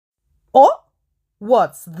Oh,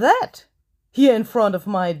 what's that? Here in front of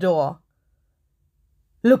my door.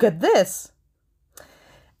 Look at this.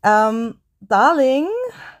 Darling,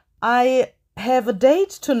 I have a date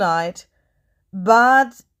tonight,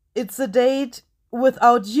 but it's a date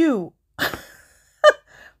without you.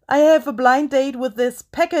 I have a blind date with this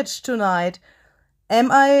package tonight.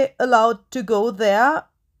 Am I allowed to go there,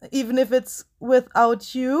 even if it's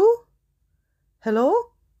without you? Hello,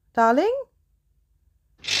 darling?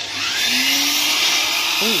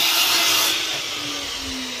 Ooh.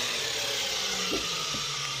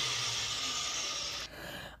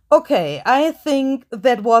 Okay, I think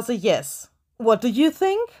that was a yes. What do you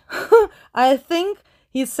think? I think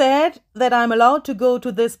he said that I'm allowed to go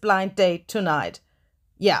to this blind date tonight.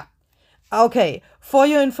 Yeah. Okay, for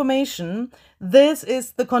your information, this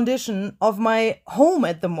is the condition of my home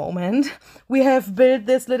at the moment. We have built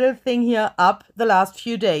this little thing here up the last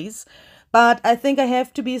few days, but I think I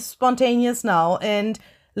have to be spontaneous now and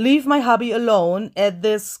leave my hubby alone at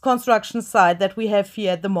this construction site that we have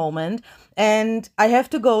here at the moment. And I have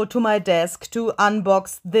to go to my desk to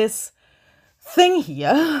unbox this thing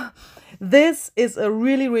here. This is a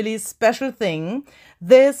really, really special thing.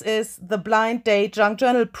 This is the Blind Date Junk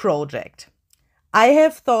Journal project. I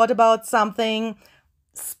have thought about something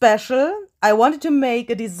special. I wanted to make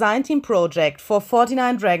a design team project for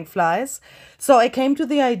 49 Dragonflies. So I came to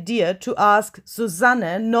the idea to ask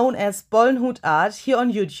Susanne, known as Bollenhut Art here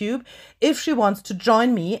on YouTube, if she wants to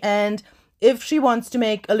join me and if she wants to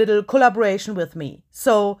make a little collaboration with me.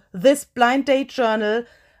 So this Blind Date Journal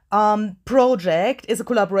project is a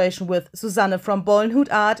collaboration with Susanne from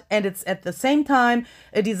Bollenhut Art, and it's at the same time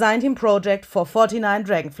a design team project for 49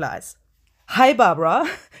 Dragonflies. Hi Barbara,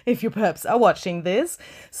 if you perhaps are watching this.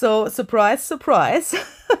 So surprise, surprise.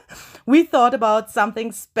 We thought about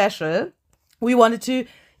something special. We wanted to,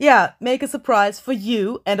 make a surprise for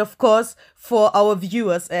you and of course for our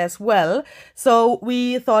viewers as well. So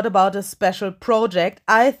we thought about a special project.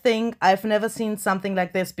 I think I've never seen something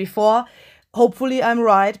like this before. Hopefully I'm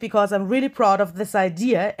right, because I'm really proud of this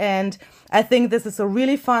idea, and I think this is a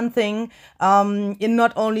really fun thing, in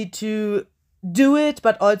not only to do it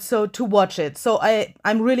but also to watch it. So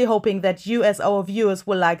I'm really hoping that you as our viewers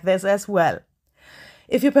will like this as well.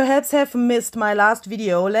 If you perhaps have missed my last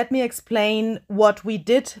video, let me explain what we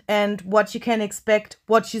did and what you can expect,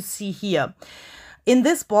 what you see here. In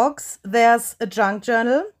this box there's a junk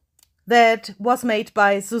journal that was made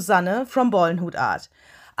by Susanne from Bollenhut Art.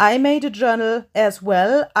 I made a journal as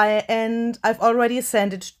well, and I've already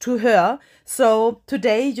sent it to her. So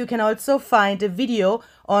today you can also find a video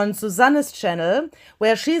on Susanne's channel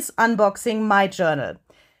where she's unboxing my journal.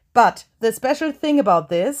 But the special thing about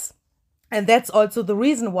this, and that's also the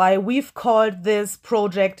reason why we've called this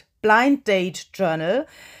project Blind Date Journal,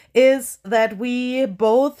 is that we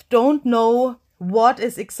both don't know what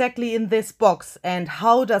is exactly in this box and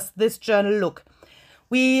how does this journal look.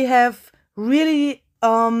 We have really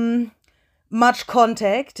much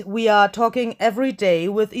contact. We are talking every day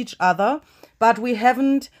with each other, but we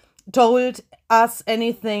haven't told us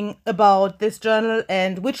anything about this journal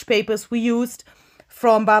and which papers we used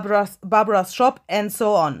from Barbara's shop and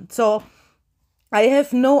so on. So I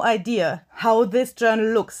have no idea how this journal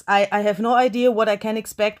looks. I have no idea what I can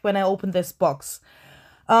expect when I open this box.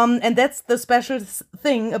 And that's the special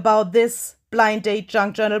thing about this Blind Date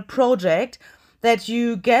Junk Journal project, that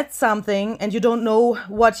you get something and you don't know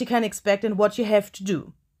what you can expect and what you have to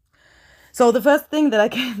do. So the first thing that I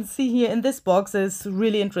can see here in this box is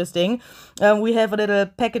really interesting. We have a little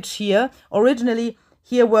package here. Originally,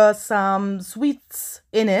 here were some sweets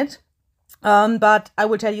in it, but I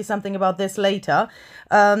will tell you something about this later.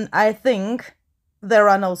 I think there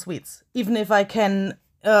are no sweets, even if I can.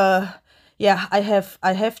 I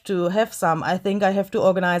have to have some. I think I have to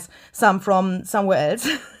organize some from somewhere else.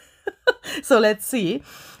 So let's see.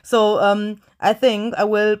 So I think I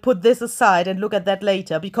will put this aside and look at that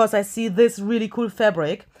later, because I see this really cool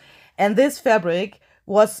fabric. And this fabric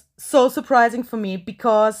was so surprising for me,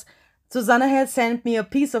 because Susanne had sent me a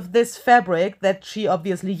piece of this fabric that she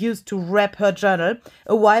obviously used to wrap her journal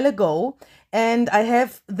a while ago. And I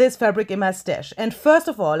have this fabric in my stash. And first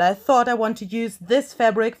of all, I thought I want to use this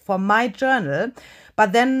fabric for my journal.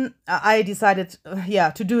 But then I decided,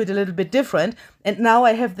 to do it a little bit different. And now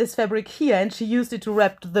I have this fabric here, and she used it to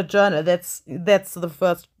wrap the journal. That's the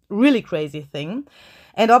first really crazy thing.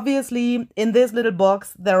 And obviously, in this little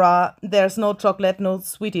box, there's no chocolate, no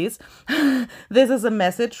sweeties. This is a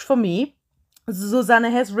message for me. Susanne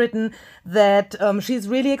has written that she's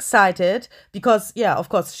really excited because, of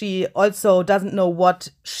course, she also doesn't know what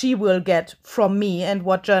she will get from me and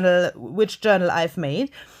which journal I've made.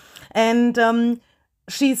 And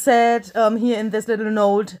she said here in this little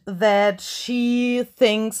note that she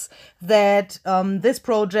thinks that this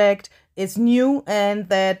project is new and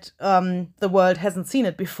that the world hasn't seen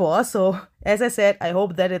it before. So, as I said, I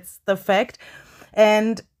hope that it's the fact.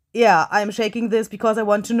 And yeah, I'm shaking this because I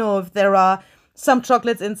want to know if there are some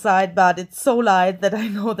chocolates inside, but it's so light that I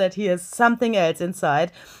know that here's something else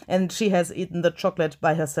inside. And she has eaten the chocolate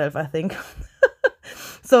by herself, I think.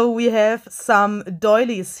 So we have some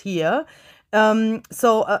doilies here.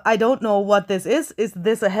 I don't know what this is. Is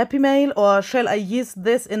this a happy mail, or shall I use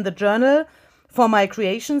this in the journal for my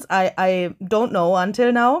creations? I don't know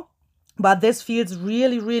until now, but this feels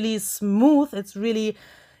really, really smooth. It's really,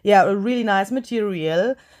 yeah, a really nice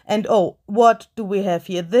material. And oh, what do we have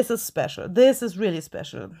here? This is special. This is really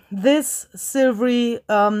special. This silvery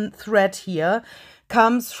thread here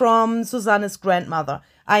comes from Susanne's grandmother.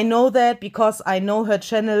 I know that because I know her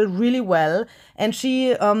channel really well, and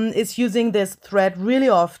she is using this thread really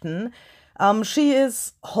often. She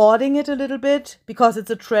is hoarding it a little bit because it's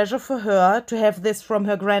a treasure for her to have this from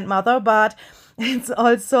her grandmother, but it's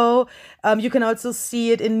also, you can also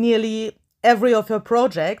see it in nearly every of her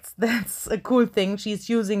projects. That's a cool thing. She's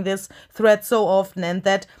using this thread so often, and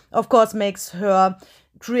that, of course, makes her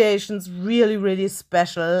creations really, really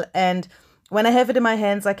special. And when I have it in my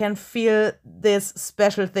hands, I can feel this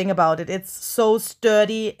special thing about it. It's so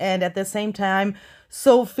sturdy and at the same time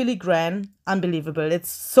so filigrane. Unbelievable. It's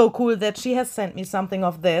so cool that she has sent me something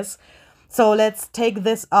of this. So let's take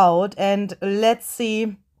this out and let's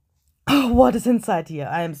see what is inside here.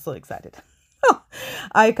 I am so excited.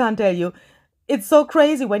 I can't tell you. It's so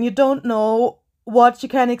crazy when you don't know what you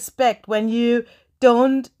can expect, when you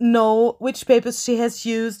don't know which papers she has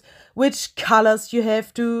used, which colors you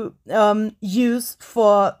have to use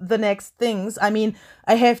for the next things. I mean,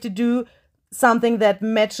 I have to do something that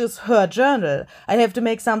matches her journal. I have to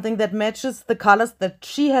make something that matches the colors that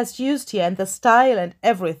she has used here and the style and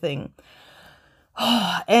everything.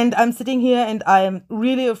 And I'm sitting here and I am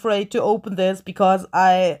really afraid to open this because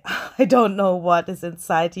I don't know what is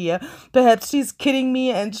inside here. Perhaps she's kidding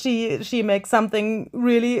me and she makes something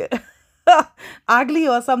really ugly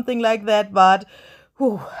or something like that, but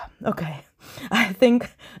whew, okay. I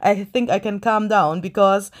think I can calm down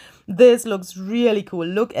because this looks really cool.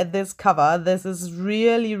 Look at this cover. This is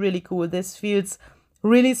really, really cool. This feels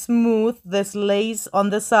really smooth. This lace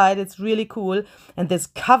on the side, it's really cool. And this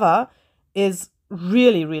cover is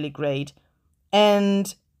really, really great.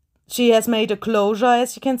 And she has made a closure,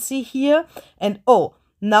 as you can see here. And oh,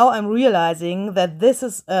 now I'm realizing that this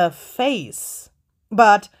is a face.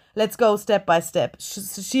 But let's go step by step.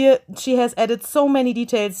 She has added so many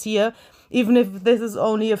details here, even if this is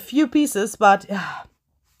only a few pieces, but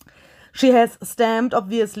she has stamped,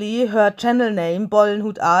 obviously, her channel name,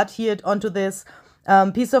 Bollenhut Art, here onto this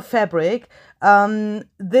piece of fabric.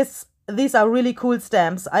 These are really cool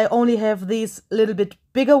stamps. I only have these little bit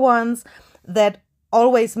bigger ones that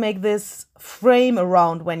always make this frame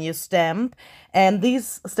around when you stamp. And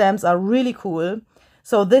these stamps are really cool.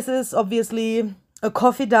 So this is obviously a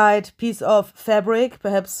coffee-dyed piece of fabric,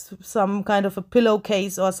 perhaps some kind of a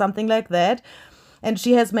pillowcase or something like that. And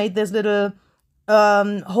she has made this little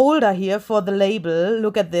holder here for the label.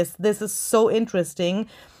 Look at this. This is so interesting.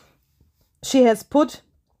 She has put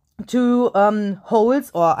two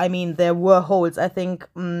holes, or I mean there were holes. I think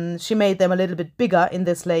she made them a little bit bigger in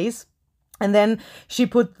this lace. And then she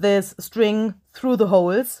put this string through the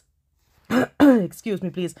holes. Excuse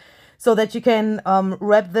me, please. So that you can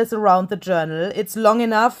wrap this around the journal. It's long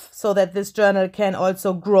enough so that this journal can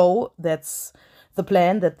also grow. That's the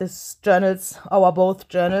plan, that this journals, our both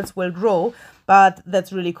journals, will grow. But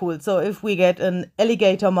that's really cool. So if we get an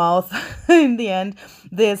alligator mouth in the end,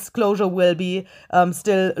 this closure will be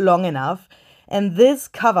still long enough. And this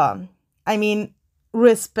cover, I mean,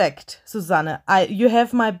 respect, Susanne. You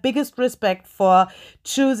have my biggest respect for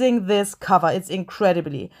choosing this cover. It's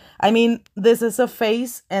incredibly. I mean, this is a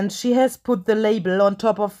face and she has put the label on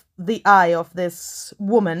top of the eye of this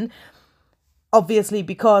woman. Obviously,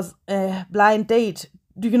 because blind date,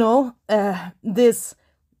 do you know, this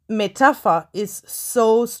metaphor is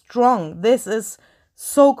so strong. This is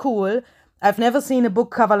so cool. I've never seen a book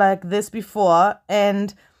cover like this before,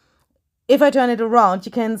 and if I turn it around,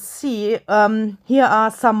 you can see here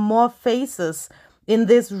are some more faces in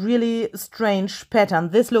this really strange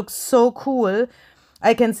pattern. This looks so cool.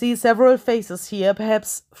 I can see several faces here.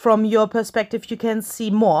 Perhaps from your perspective you can see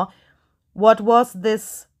more. What was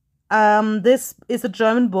this? This is a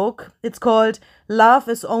German book. It's called Love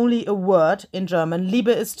is Only a Word in German.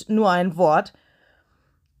 Liebe ist nur ein Wort.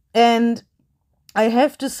 And I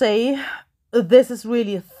have to say, this is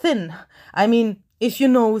really thin. I mean, if you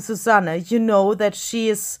know Susanne, you know that she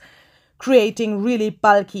is creating really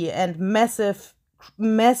bulky and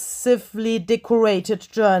massively decorated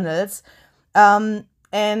journals.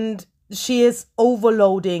 And she is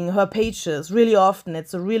overloading her pages really often.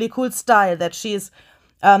 It's a really cool style that she is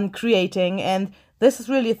creating. And this is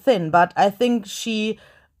really thin, but I think she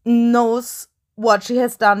knows what she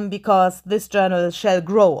has done because this journal shall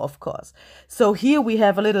grow, of course. So here we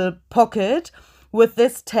have a little pocket with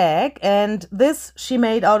this tag, and this she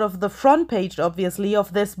made out of the front page, obviously,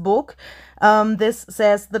 of this book. This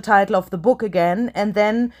says the title of the book again, and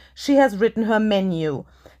then she has written her menu.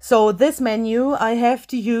 So this menu I have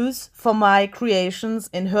to use for my creations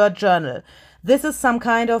in her journal. This is some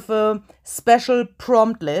kind of a special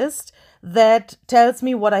prompt list that tells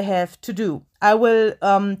me what I have to do. I will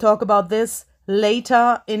talk about this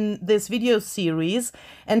later in this video series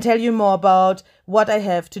and tell you more about what I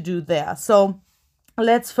have to do there. So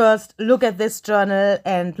let's first look at this journal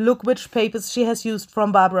and look which papers she has used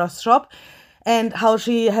from Barbara's shop and how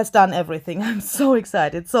she has done everything. I'm so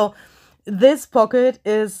excited. So this pocket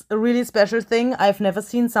is a really special thing. I've never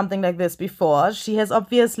seen something like this before. She has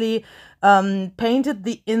obviously painted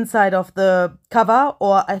the inside of the cover,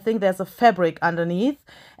 or I think there's a fabric underneath.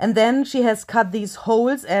 And then she has cut these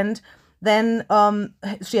holes, and then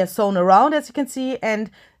she has sewn around, as you can see,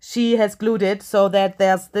 and she has glued it so that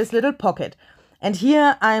there's this little pocket. And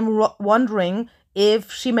here I'm wondering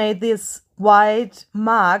if she made these white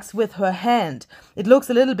marks with her hand. It looks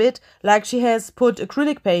a little bit like she has put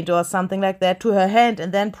acrylic paint or something like that to her hand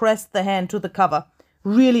and then pressed the hand to the cover.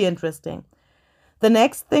 Really interesting. The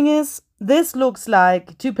next thing is, this looks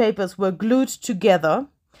like two papers were glued together.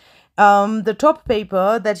 The top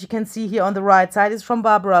paper that you can see here on the right side is from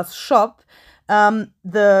Barbara's shop.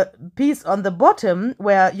 The piece on the bottom,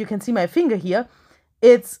 where you can see my finger here,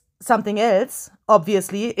 it's something else.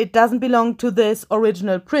 Obviously, it doesn't belong to this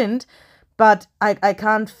original print, but I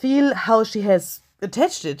can't feel how she has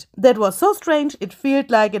attached it. That was so strange. It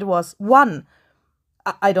felt like it was one.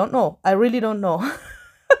 I don't know. I really don't know.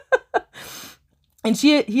 And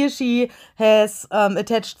here she has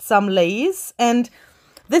attached some lace, and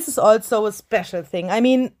this is also a special thing. I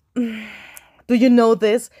mean, do you know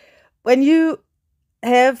this? When you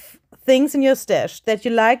have things in your stash that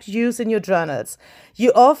you like to use in your journals,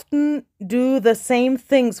 you often do the same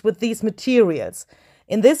things with these materials.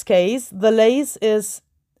 In this case, the lace is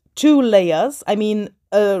 2 layers. I mean,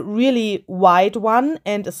 a really wide one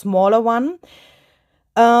and a smaller one.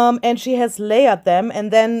 And she has layered them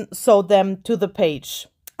and then sewed them to the page.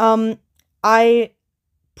 I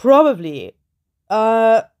probably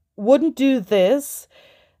wouldn't do this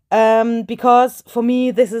because for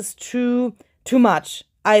me this is too much.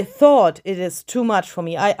 I thought it is too much for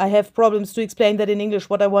me. I have problems to explain that in English,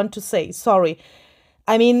 what I want to say. Sorry.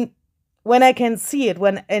 I mean, when I can see it,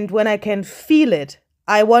 when I can feel it,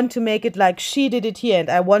 I want to make it like she did it here, and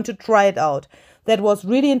I want to try it out. That was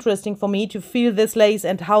really interesting for me to feel this lace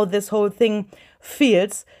and how this whole thing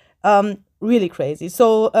feels. Really crazy.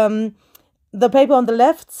 So the paper on the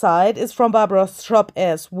left side is from Barbara's shop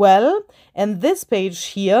as well. And this page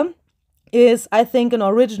here is, I think, an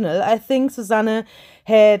original. I think Susanne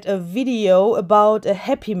had a video about a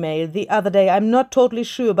Happy Mail the other day. I'm not totally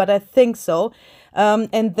sure, but I think so.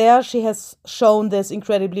 And there she has shown this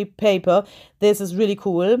incredibly paper. This is really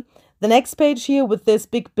cool. The next page here with this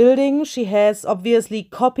big building, she has obviously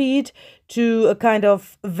copied to a kind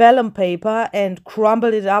of vellum paper and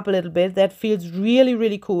crumbled it up a little bit. That feels really,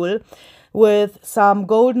 really cool. With some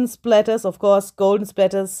golden splatters, of course, golden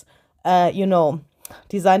splatters, you know,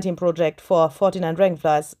 design team project for 49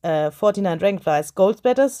 Dragonflies. 49 Dragonflies, gold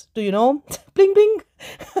splatters, do you know? Bling, bling.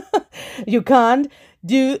 You can't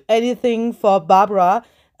do anything for Barbara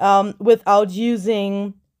without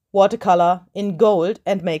using watercolor in gold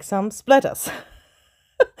and make some splatters.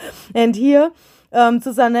 And here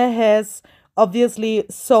Susanne has obviously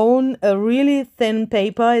sewn a really thin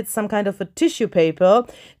paper. It's some kind of a tissue paper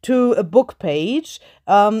to a book page.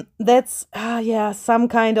 That's yeah, some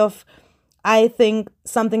kind of, I think,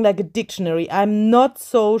 something like a dictionary. I'm not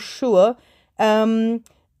so sure.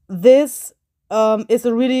 This is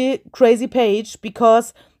a really crazy page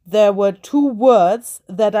because there were 2 words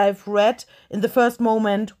that I've read in the first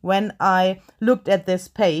moment when I looked at this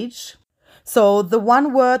page. So the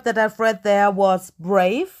one word that I've read there was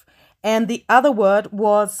brave, and the other word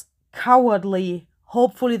was cowardly.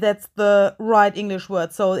 Hopefully that's the right English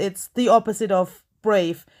word. So it's the opposite of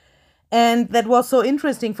brave. And that was so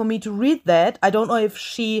interesting for me to read that. I don't know if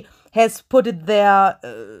she has put it there,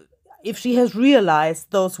 if she has realized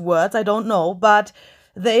those words. I don't know, but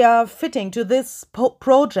they are fitting to this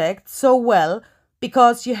project so well,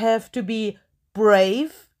 because you have to be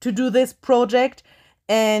brave to do this project,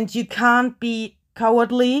 and you can't be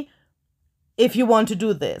cowardly if you want to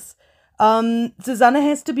do this. Susanne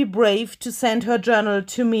has to be brave to send her journal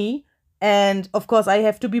to me, and of course I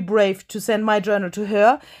have to be brave to send my journal to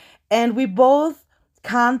her, and we both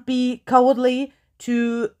can't be cowardly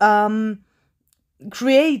to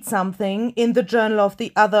create something in the journal of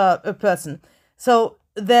the other person. So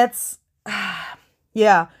that's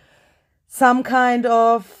yeah, some kind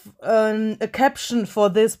of a caption for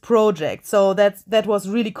this project. So that was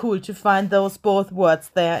really cool to find those both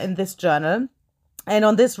words there in this journal. And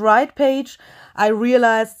on this right page, I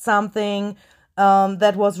realized something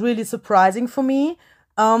that was really surprising for me.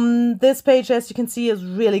 This page, as you can see, is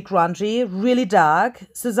really grungy, really dark.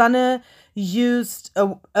 Susanne used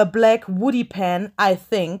a black woody pen, I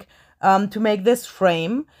think, to make this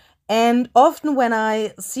frame. And often when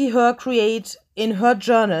I see her create in her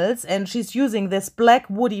journals and she's using this black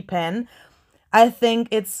woody pen, I think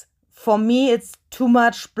for me, it's too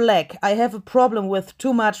much black. I have a problem with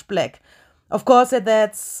too much black. Of course,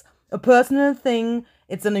 that's a personal thing.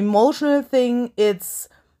 It's an emotional thing. It's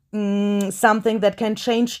something that can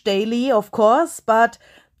change daily, of course. But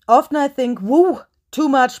often I think, woo, too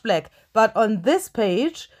much black. But on this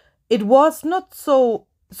page, it was not so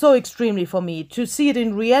extremely for me. To see it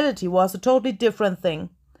in reality was a totally different thing.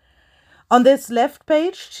 On this left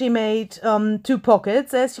page, she made 2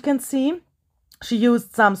 pockets, as you can see. She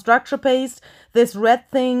used some structure paste. This red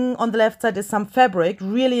thing on the left side is some fabric.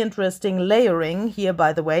 Really interesting layering here,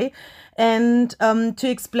 by the way. And to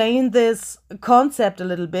explain this concept a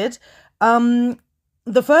little bit,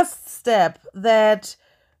 the first step that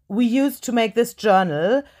we used to make this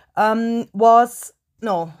journal was...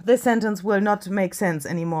 No, this sentence will not make sense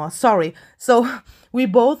anymore. Sorry. So we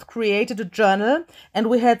both created a journal and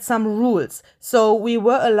we had some rules. So we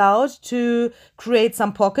were allowed to create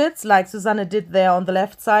some pockets like Susanne did there on the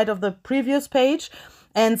left side of the previous page,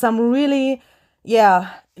 and some really, how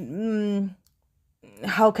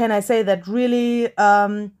can I say that, really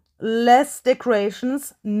less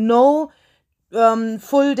decorations, no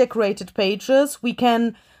full decorated pages. We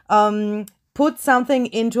can put something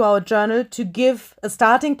into our journal to give a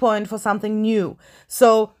starting point for something new.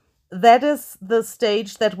 So that is the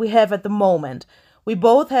stage that we have at the moment. We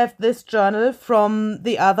both have this journal from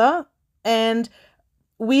the other, and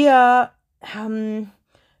we are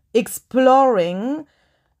exploring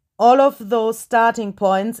all of those starting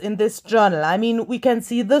points in this journal. I mean, we can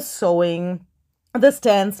see the sewing, the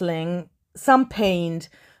stenciling, some paint,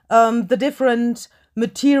 the different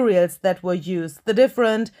materials that were used, the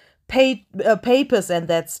different papers and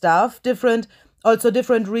that stuff, different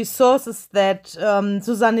resources that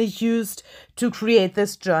Susanne used to create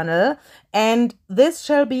this journal. And this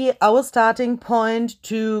shall be our starting point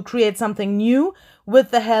to create something new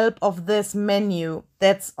with the help of this menu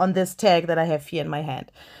that's on this tag that I have here in my hand.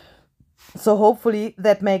 So hopefully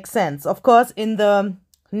that makes sense. Of course, in the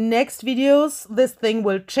next videos, this thing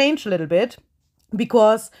will change a little bit,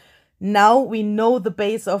 because now we know the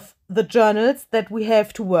base of the journals that we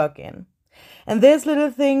have to work in. And this little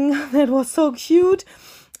thing that was so cute,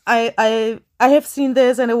 I have seen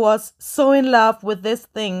this and I was so in love with this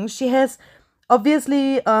thing. She has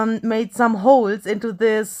obviously made some holes into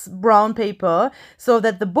this brown paper so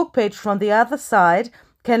that the book page from the other side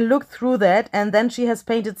can look through that, and then she has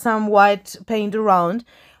painted some white paint around,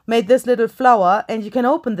 made this little flower, and you can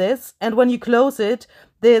open this, and when you close it,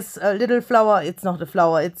 this little flower, it's not a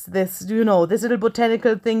flower, it's this, this little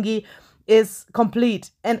botanical thingy is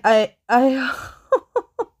complete. And I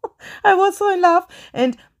I was so in love.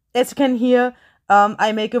 And as you can hear,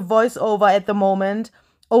 I make a voiceover at the moment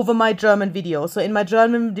over my German video. So in my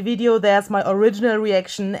German video, there's my original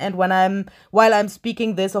reaction. And while I'm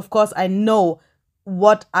speaking this, of course, I know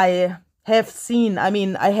what I have seen. I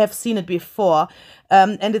mean, I have seen it before,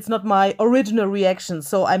 and it's not my original reaction,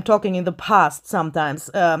 so I'm talking in the past sometimes.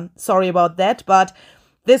 Sorry about that, but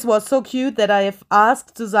this was so cute that I have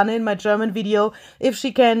asked Susanne in my German video if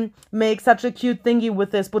she can make such a cute thingy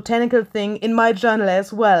with this botanical thing in my journal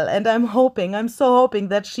as well. And I'm so hoping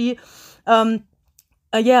that she,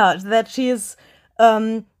 that she is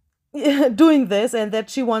doing this and that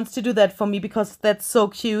she wants to do that for me, because that's so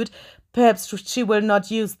cute. Perhaps she will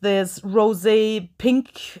not use this rosé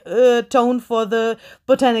pink tone for the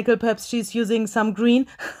botanical. Perhaps she's using some green.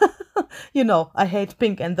 I hate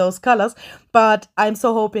pink and those colors. But I'm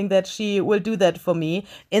so hoping that she will do that for me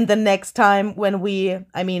in the next time when we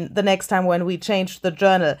change the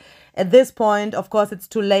journal. At this point, of course, it's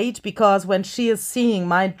too late, because when she is seeing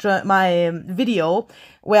my video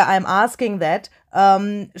where I'm asking that,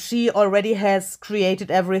 she already has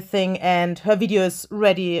created everything and her video is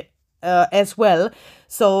ready as well.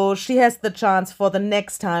 So she has the chance for the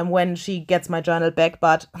next time when she gets my journal back,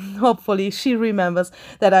 but hopefully she remembers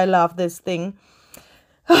that I love this thing.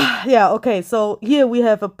 Yeah, okay, so here we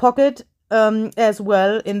have a pocket as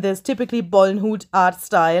well in this typically Bollenhut Art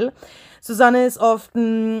style. Susanne is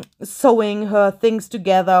often sewing her things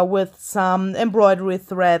together with some embroidery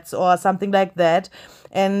threads or something like that.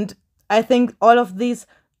 And I think all of these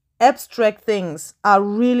abstract things are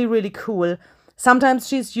really, really cool. Sometimes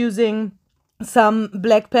she's using some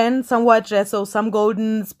black pen, some white gesso, some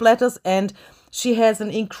golden splatters, and she has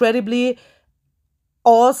an incredibly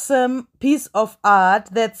awesome piece of art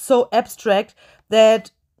that's so abstract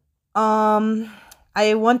that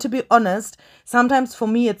I want to be honest, sometimes for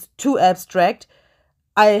me it's too abstract.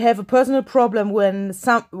 I have a personal problem when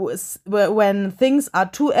things are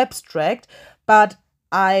too abstract, but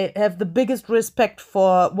I have the biggest respect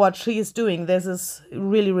for what she is doing. This is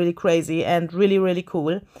really, really crazy and really, really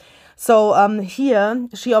cool. So here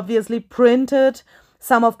she obviously printed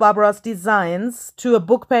some of Barbara's designs to a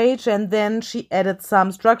book page, and then she added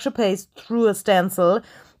some structure paste through a stencil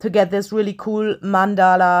to get this really cool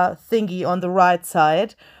mandala thingy on the right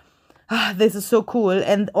side. This is so cool,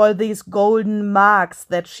 and all these golden marks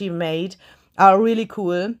that she made are really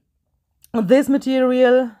cool. This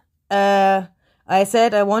material, I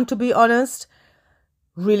said, I want to be honest,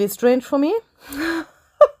 really strange for me.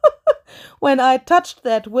 When I touched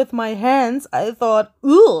that with my hands, I thought,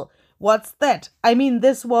 ooh, what's that? I mean,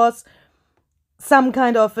 this was some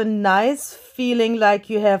kind of a nice feeling like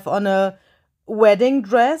you have on a wedding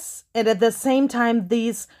dress, and at the same time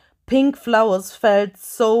these pink flowers felt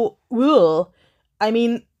so I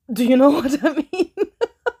mean, do you know what I mean?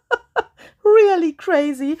 Really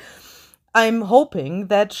crazy. I'm hoping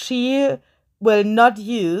that she will not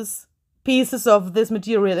use pieces of this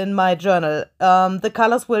material in my journal. The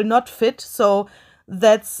colors will not fit, so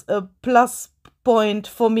that's a plus point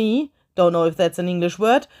for me. Don't know if that's an English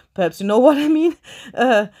word. Perhaps you know what I mean.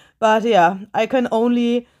 But yeah, I can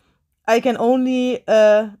only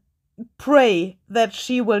pray that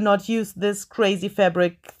she will not use this crazy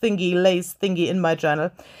fabric thingy, lace thingy in my journal.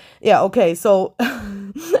 Yeah, okay, so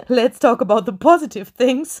let's talk about the positive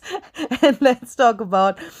things and let's talk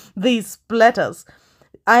about these splatters.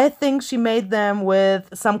 I think she made them with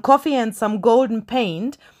some coffee and some golden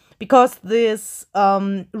paint, because this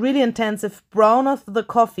really intensive brown of the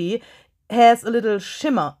coffee has a little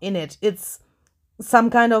shimmer in it. It's some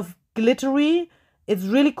kind of glittery. It's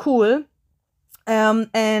really cool.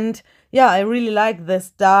 And yeah, I really like this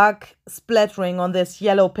dark splattering on this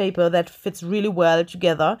yellow paper that fits really well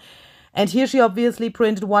together. And here she obviously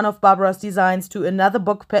printed one of Barbara's designs to another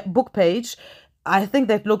book page. I think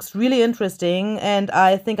that looks really interesting, and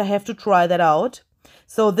I think I have to try that out.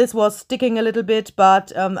 So this was sticking a little bit,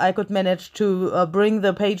 but I could manage to bring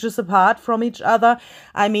the pages apart from each other.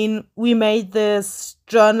 I mean, we made this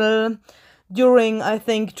journal during, I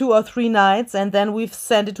think, 2 or 3 nights, and then we've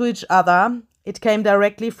sent it to each other. It came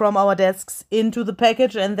directly from our desks into the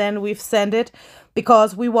package, and then we've sent it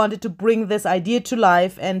because we wanted to bring this idea to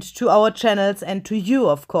life and to our channels and to you,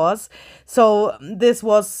 of course. So this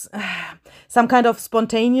was some kind of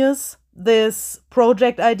spontaneous, this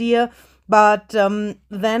project idea, but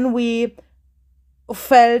then we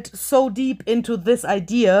felt so deep into this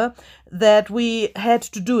idea that we had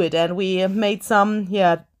to do it, and we made some,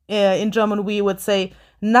 in German we would say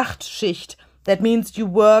Nachtschicht. That means you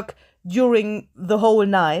work during the whole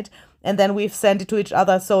night, and then we've sent it to each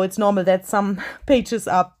other. So it's normal that some pages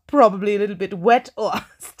are probably a little bit wet or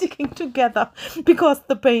sticking together because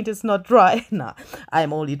the paint is not dry. Nah,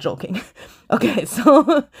 I'm only joking. Okay,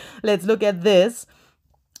 so let's look at this.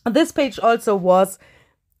 This page also was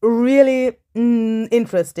really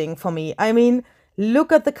interesting for me. I mean,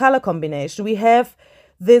 look at the color combination. We have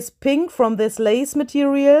this pink from this lace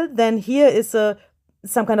material. Then here is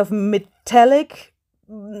some kind of metallic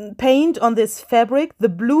paint on this fabric, the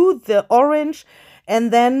blue, the orange,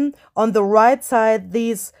 and then on the right side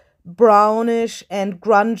these brownish and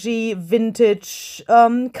grungy vintage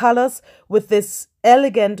colors with this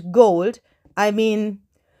elegant gold. I mean,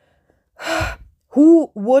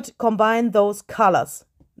 who would combine those colors?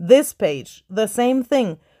 This page, the same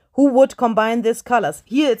thing. Who would combine these colors?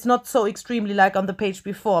 Here it's not so extremely like on the page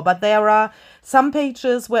before, but there are some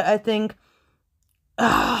pages where I think,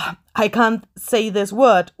 I can't say this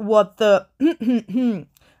word, I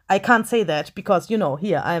can't say that because, you know,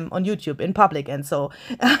 here I'm on YouTube in public, and so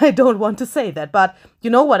I don't want to say that, but you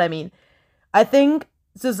know what I mean. I think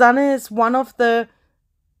Susanne is one of the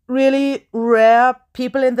really rare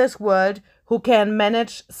people in this world who can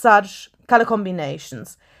manage such color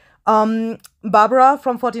combinations. Barbara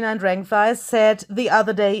from 49 Dragonflies said the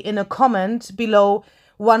other day in a comment below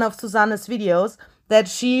one of Susanne's videos that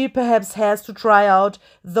she perhaps has to try out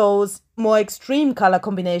those more extreme color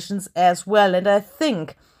combinations as well. And I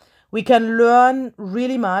think we can learn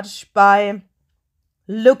really much by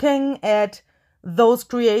looking at those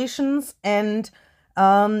creations and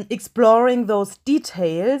exploring those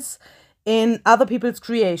details in other people's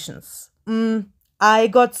creations. I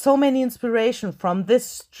got so many inspiration from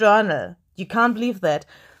this journal. You can't believe that.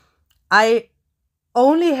 I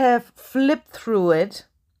only have flipped through it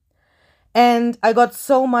and I got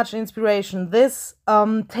so much inspiration. This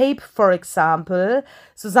tape, for example,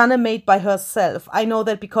 Susanne made by herself. I know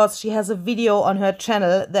that because she has a video on her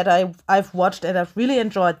channel that I've watched and I've really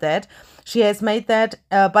enjoyed that. She has made that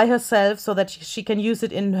by herself so that she can use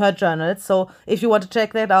it in her journal. So if you want to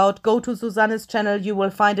check that out, go to Susanne's channel. You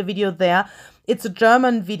will find a video there. It's a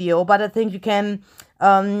German video, but I think you can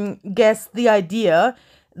guess the idea.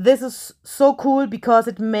 This is so cool because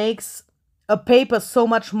it makes a paper so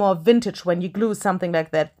much more vintage when you glue something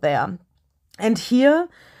like that there. And here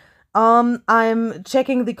I'm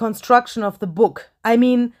checking the construction of the book. I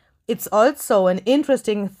mean, it's also an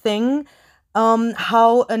interesting thing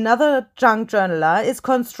how another junk journaler is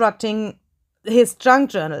constructing his junk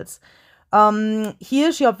journals.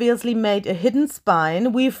 Here she obviously made a hidden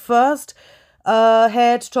spine. We first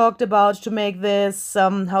had talked about to make this,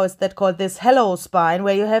 how is that called, this hello spine,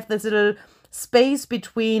 where you have this little space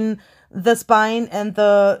between the spine and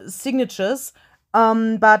the signatures,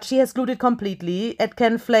 but she has glued it completely. It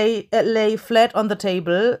can lay flat on the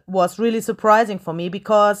table. Was really surprising for me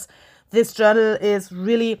because this journal is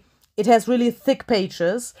really, it has really thick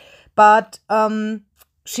pages, but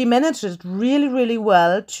she managed it really, really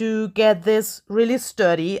well to get this really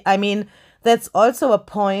sturdy. I mean, that's also a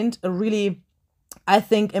point, a really, I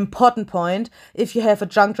think, important point. If you have a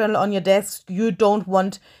junk journal on your desk, you don't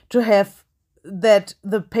want to have that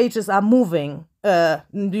the pages are moving.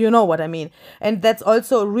 You know what I mean? And that's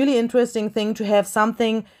also a really interesting thing, to have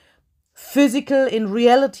something physical in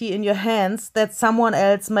reality in your hands that someone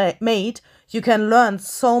else made. You can learn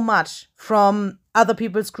so much from other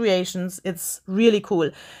people's creations. It's really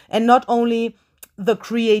cool. And not only the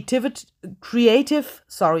creative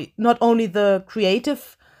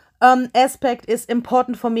aspect is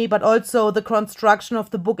important for me, but also the construction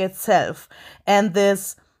of the book itself and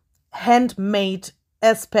this handmade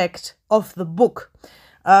aspect of the book.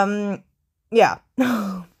 Yeah.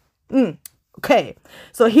 Okay,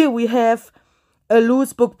 so here we have a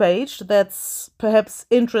loose book page. That's perhaps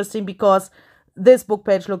interesting because this book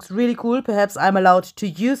page looks really cool. Perhaps I'm allowed to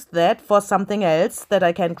use that for something else that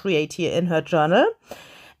I can create here in her journal.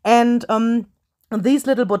 And these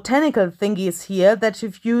little botanical thingies here that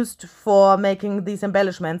you've used for making these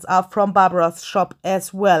embellishments are from Barbara's shop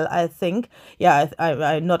as well, I think. Yeah,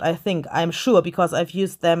 I'm sure, because I've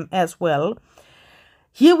used them as well.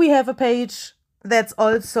 Here we have a page that's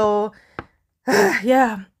also,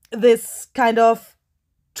 yeah, this kind of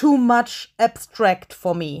too much abstract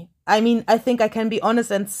for me. I mean, I think I can be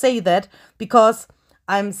honest and say that because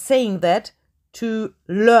I'm saying that to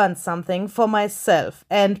learn something for myself,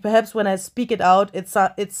 and perhaps when I speak it out, it's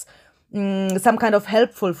some kind of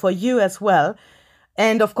helpful for you as well.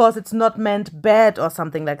 And of course, it's not meant bad or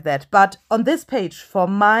something like that. But on this page, for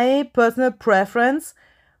my personal preference,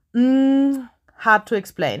 hard to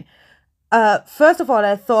explain. First of all,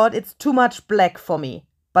 I thought it's too much black for me,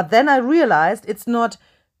 but then I realized it's not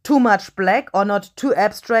too much black or not too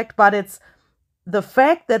abstract, but it's the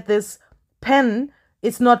fact that this pen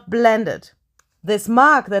is not blended. This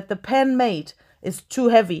mark that the pen made is too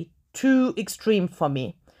heavy, too extreme for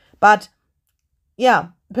me. But yeah,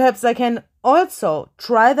 perhaps I can also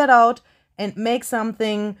try that out and make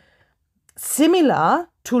something similar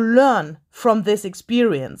to learn from this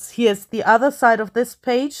experience. Here's the other side of this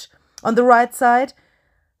page on the right side.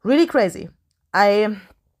 Really crazy. I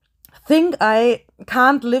think I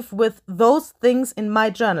can't live with those things in my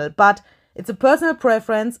journal, but it's a personal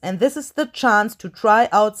preference, and this is the chance to try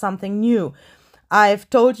out something new. I've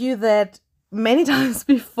told you that many times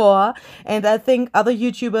before, and I think other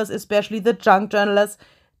YouTubers, especially the junk journalists,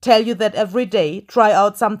 tell you that every day. Try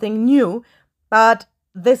out something new, but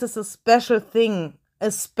this is a special thing,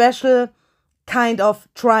 a special kind of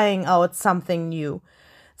trying out something new.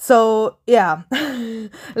 So yeah,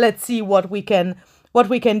 let's see what we can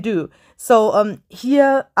do. So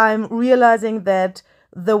here I'm realizing that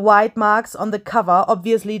the white marks on the cover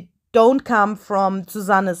obviously don't come from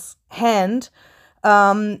Susanne's hand.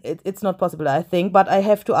 It's not possible, I think, but I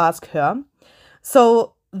have to ask her.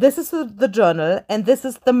 So this is the journal, and this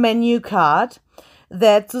is the menu card.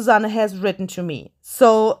 that Susanne has written to me.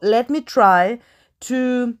 So let me try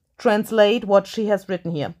to translate what she has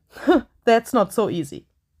written here. That's not so easy.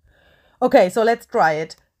 Okay, so let's try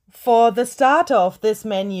it. For the starter of this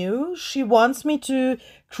menu, she wants me to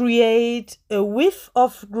create a whiff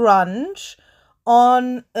of grunge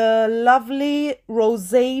on a lovely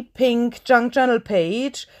rosé pink junk journal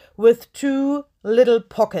page with 2 little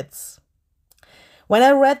pockets. When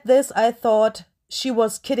I read this, I thought she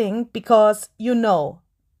was kidding because, you know,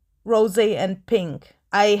 rosé and pink.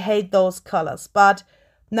 I hate those colors, but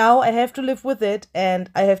now I have to live with it and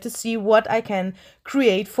I have to see what I can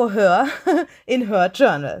create for her in her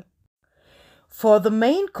journal. For the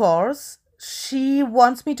main course, she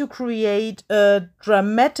wants me to create a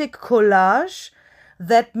dramatic collage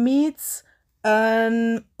that meets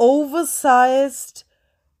an oversized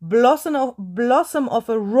blossom of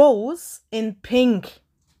a rose in pink.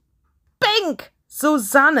 Pink!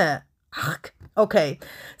 Susanne! Ach, okay,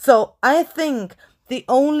 so I think the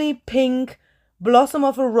only pink blossom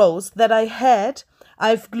of a rose that I had,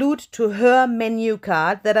 I've glued to her menu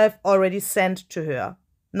card that I've already sent to her.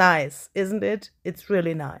 Nice, isn't it? It's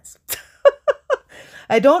really nice.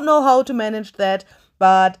 I don't know how to manage that,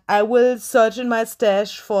 but I will search in my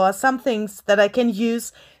stash for some things that I can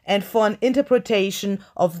use and for an interpretation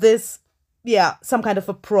of this, some kind of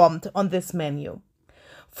a prompt on this menu.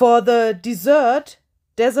 For the desert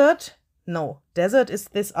is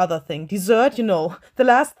this other thing. Dessert, you know, the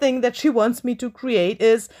last thing that she wants me to create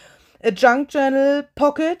is a junk journal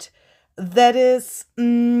pocket that is,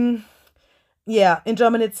 in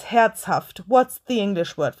German it's herzhaft. What's the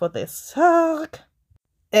English word for this?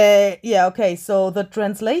 Okay, so the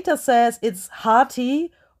translator says it's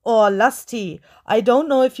hearty or lusty. I don't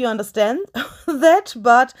know if you understand that,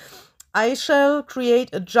 but I shall create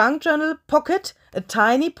a junk journal pocket, a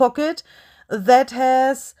tiny pocket that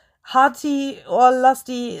has hearty or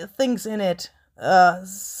lusty things in it.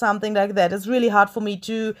 Something like that. It's really hard for me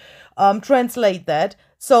to translate that.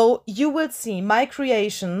 So you will see my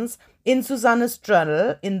creations in Susanne's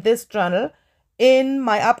journal, in this journal, in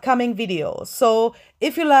my upcoming videos. So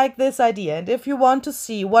if you like this idea and if you want to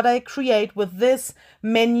see what I create with this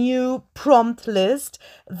menu prompt list,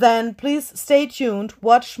 then please stay tuned,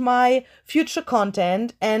 watch my future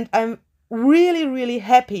content, and I'm really, really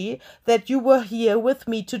happy that you were here with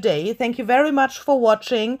me today. Thank you very much for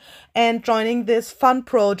watching and joining this fun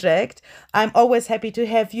project. I'm always happy to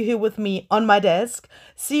have you here with me on my desk.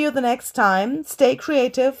 See you the next time. Stay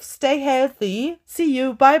creative, stay healthy. See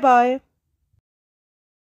you. Bye bye.